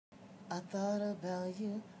I thought about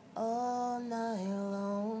you all night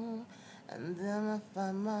long, and then I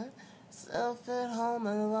find myself at home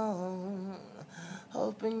alone,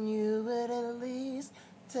 hoping you would at least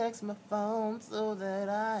text my phone so that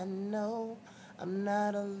I know I'm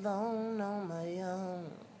not alone on my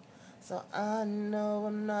own. So I know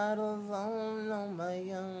I'm not alone on my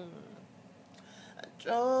own. I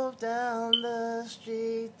drove down the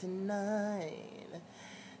street tonight,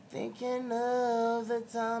 thinking of the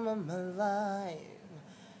time of my life,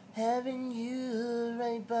 having you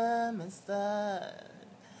right by my side,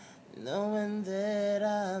 knowing that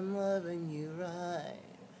I'm loving you right.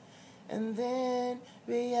 And then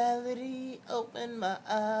reality opened my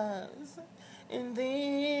eyes, and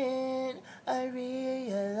then I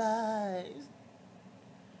realized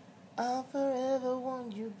I'll forever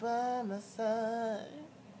want you by my side,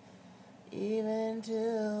 even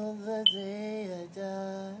till the day I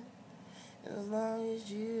die. As long as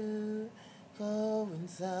you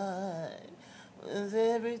coincide with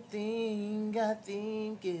everything I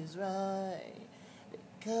think is right.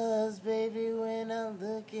 Because, baby, when I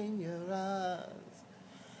look in your eyes,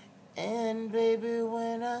 and baby,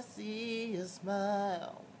 when I see your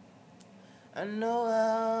smile, I know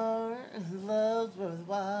our love's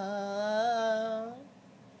worthwhile.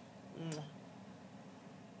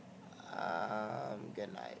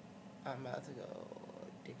 Good night. I'm about to go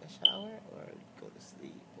take a shower or go to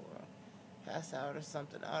sleep or pass out or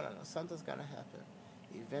something. I don't know. Something's gonna happen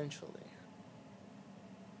eventually.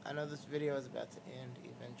 I know this video is about to end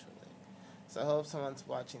eventually. So I hope someone's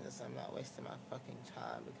watching this. I'm not wasting my fucking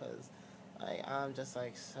time because I'm just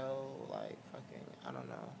so fucking, I don't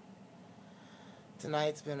know.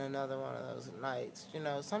 Tonight's been another one of those nights.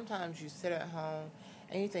 Sometimes you sit at home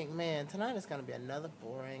and you think, man, tonight is going to be another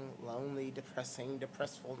boring, lonely, depressing,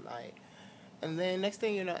 depressful night. And then next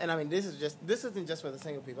thing you know, and I mean, this isn't just for the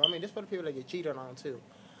single people. I mean, this for the people that get cheated on too.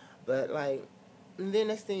 But and then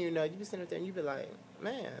next thing you know, you be sitting there and you be like,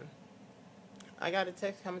 man, I got a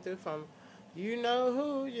text coming through from you know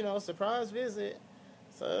who, surprise visit.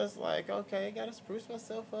 So it's like, okay, I got to spruce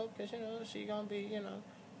myself up because, she going to be,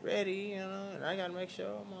 ready, and I got to make sure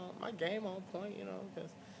I'm on my game on point, because,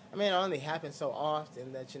 I mean, it only happens so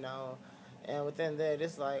often that, and within that,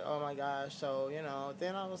 it's like, oh my gosh, so,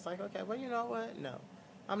 then I was like, okay, well, you know what? No,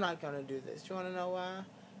 I'm not going to do this. You want to know why?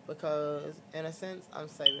 Because, in a sense, I'm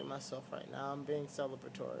saving myself right now. I'm being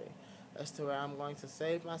celebratory as to where I'm going to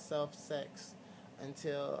save myself sex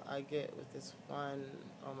until I get with this one,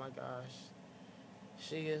 oh my gosh.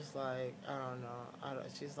 She is I don't know,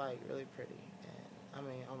 she's really pretty. And, I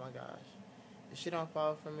mean, oh my gosh. If she don't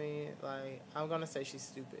fall for me, I'm going to say she's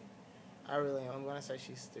stupid. I really am. I'm going to say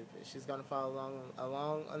she's stupid. She's going to fall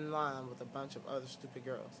along in line with a bunch of other stupid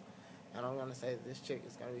girls. And I'm going to say this chick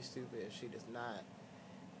is going to be stupid if she does not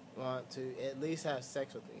want to at least have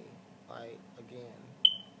sex with me.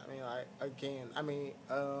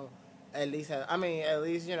 At least,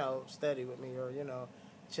 study with me or,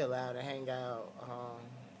 chill out and hang out.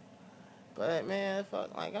 But, man,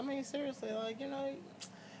 fuck, seriously,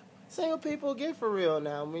 single people get for real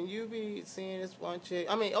now. When you be seeing this one chick,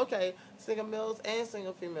 okay, single males and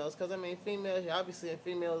single females, because, females, y'all be seeing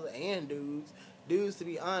females and dudes. Dudes, to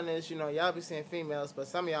be honest, y'all be seeing females, but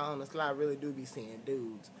some of y'all on the slide really do be seeing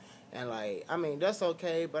dudes. And, that's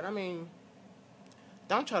okay, but,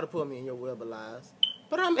 don't try to put me in your web of lies.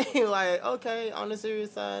 But, okay, on the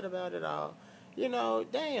serious side about it all,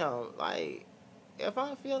 damn, if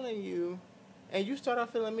I'm feeling you, and you start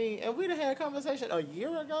off feeling me, and we done had a conversation a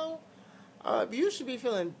year ago, you should be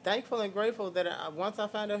feeling thankful and grateful that once I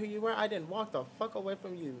found out who you were, I didn't walk the fuck away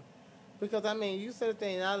from you. Because, you said a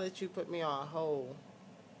thing, I let you put me on hold.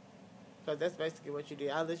 Because that's basically what you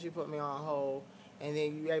did. I let you put me on hold, and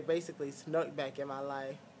then you basically snuck back in my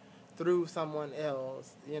life through someone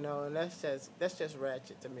else, and that's just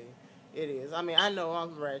ratchet to me. It is. I know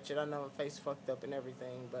I'm ratchet. I know my face fucked up and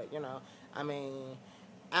everything, but,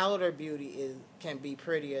 outer beauty can be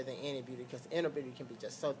prettier than inner beauty because inner beauty can be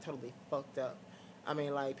just so totally fucked up.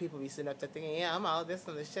 People be sitting up there thinking, yeah, I'm all this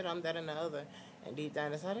and this shit, I'm that and the other. And deep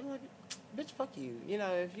down inside, I'm like, bitch, fuck you.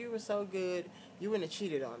 If you were so good, you wouldn't have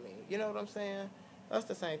cheated on me. You know what I'm saying? That's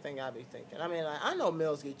the same thing I be thinking. I know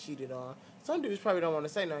males get cheated on. Some dudes probably don't want to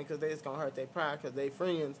say nothing because it's going to hurt their pride because their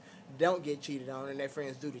friends don't get cheated on and their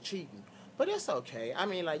friends do the cheating. But it's okay.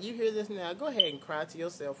 You hear this now, go ahead and cry to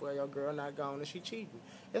yourself while your girl not gone and she cheating.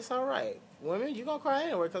 It's all right. Women, you going to cry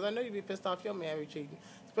anyway because I know you be pissed off your man be cheating.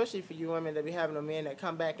 Especially for you women that be having a man that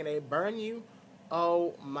come back and they burn you.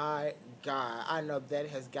 Oh, my God. I know that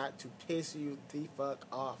has got to piss you the fuck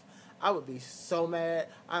off. I would be so mad.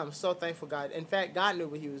 I am so thankful God. In fact, God knew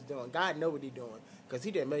what he was doing. God knew what he doing. because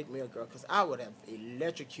he didn't make me a girl, because I would have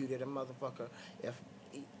electrocuted a motherfucker if,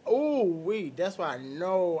 ooh, that's why I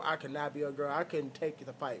know I could not be a girl. I couldn't take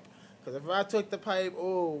the pipe, because if I took the pipe,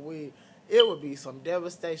 ooh, it would be some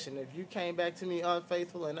devastation if you came back to me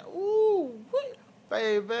unfaithful and, ooh,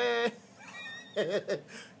 baby.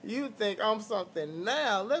 You think I'm something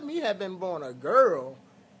now. Let me have been born a girl.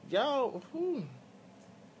 Y'all,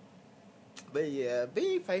 But yeah,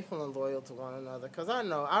 be faithful and loyal to one another. Because I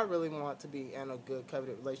know I really want to be in a good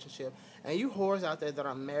covenant relationship. And you whores out there that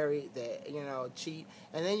are married that, cheat.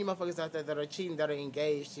 And then you motherfuckers out there that are cheating, that are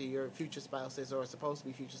engaged to your future spouses or supposed to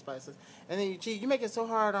be future spouses. And then you cheat. You make it so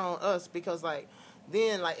hard on us because,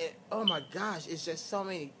 oh my gosh, it's just so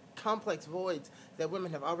many complex voids that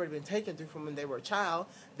women have already been taken through from when they were a child,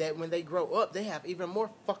 that when they grow up, they have even more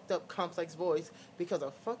fucked up complex voids because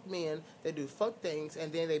of fuck men that do fuck things,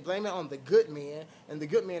 and then they blame it on the good men, and the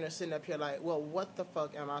good men are sitting up here like, well, what the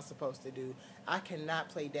fuck am I supposed to do? I cannot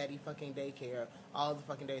play daddy fucking daycare all the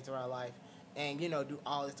fucking days of our life and, do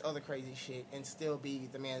all this other crazy shit and still be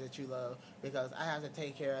the man that you love, because I have to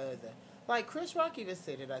take care of like Chris Rock even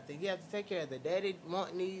said it, I think. You have to take care of the daddy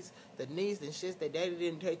want needs, the needs and shit that daddy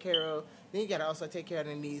didn't take care of. Then you got to also take care of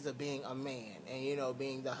the needs of being a man and,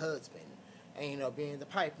 being the husband and, being the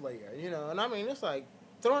pipe layer, And I mean, it's like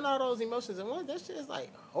throwing all those emotions in one, that shit is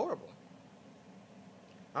like horrible.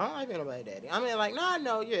 I don't like being nobody daddy. I mean, like, I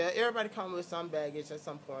know, yeah, everybody comes with some baggage at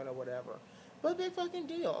some point or whatever. But big fucking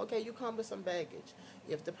deal. Okay, you come with some baggage.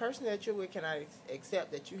 If the person that you're with cannot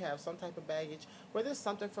accept that you have some type of baggage, whether it's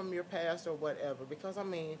something from your past or whatever, because, I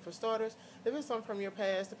mean, for starters, if it's something from your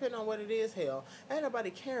past, depending on what it is, hell, ain't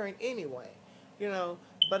nobody caring anyway,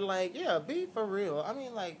 But, like, yeah, be for real. I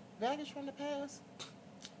mean, like, baggage from the past,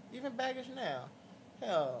 even baggage now.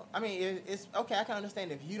 Hell, I mean, it's okay, I can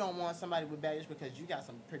understand if you don't want somebody with baggage because you got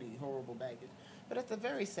some pretty horrible baggage. But at the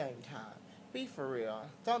very same time, be for real.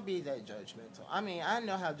 Don't be that judgmental. I mean, I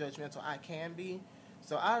know how judgmental I can be.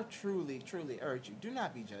 So I truly, truly urge you, do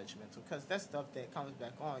not be judgmental, because that's stuff that comes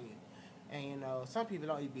back on you. And, some people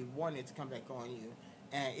don't even be wanting it to come back on you.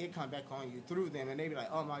 And it come back on you through them. And they be like,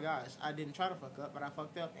 oh my gosh, I didn't try to fuck up, but I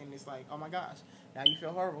fucked up. And it's like, oh my gosh, now you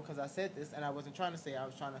feel horrible because I said this and I wasn't trying to say it. I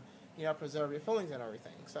was trying to, preserve your feelings and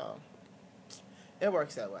everything. So it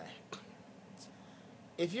works that way.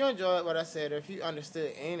 If you enjoyed what I said, or if you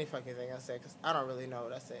understood any fucking thing I said, because I don't really know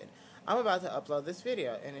what I said, I'm about to upload this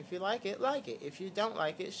video. And if you like it, like it. If you don't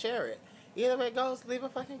like it, share it. Either way it goes, leave a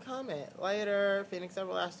fucking comment. Later, Phoenix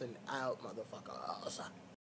Everlasting out, motherfuckers.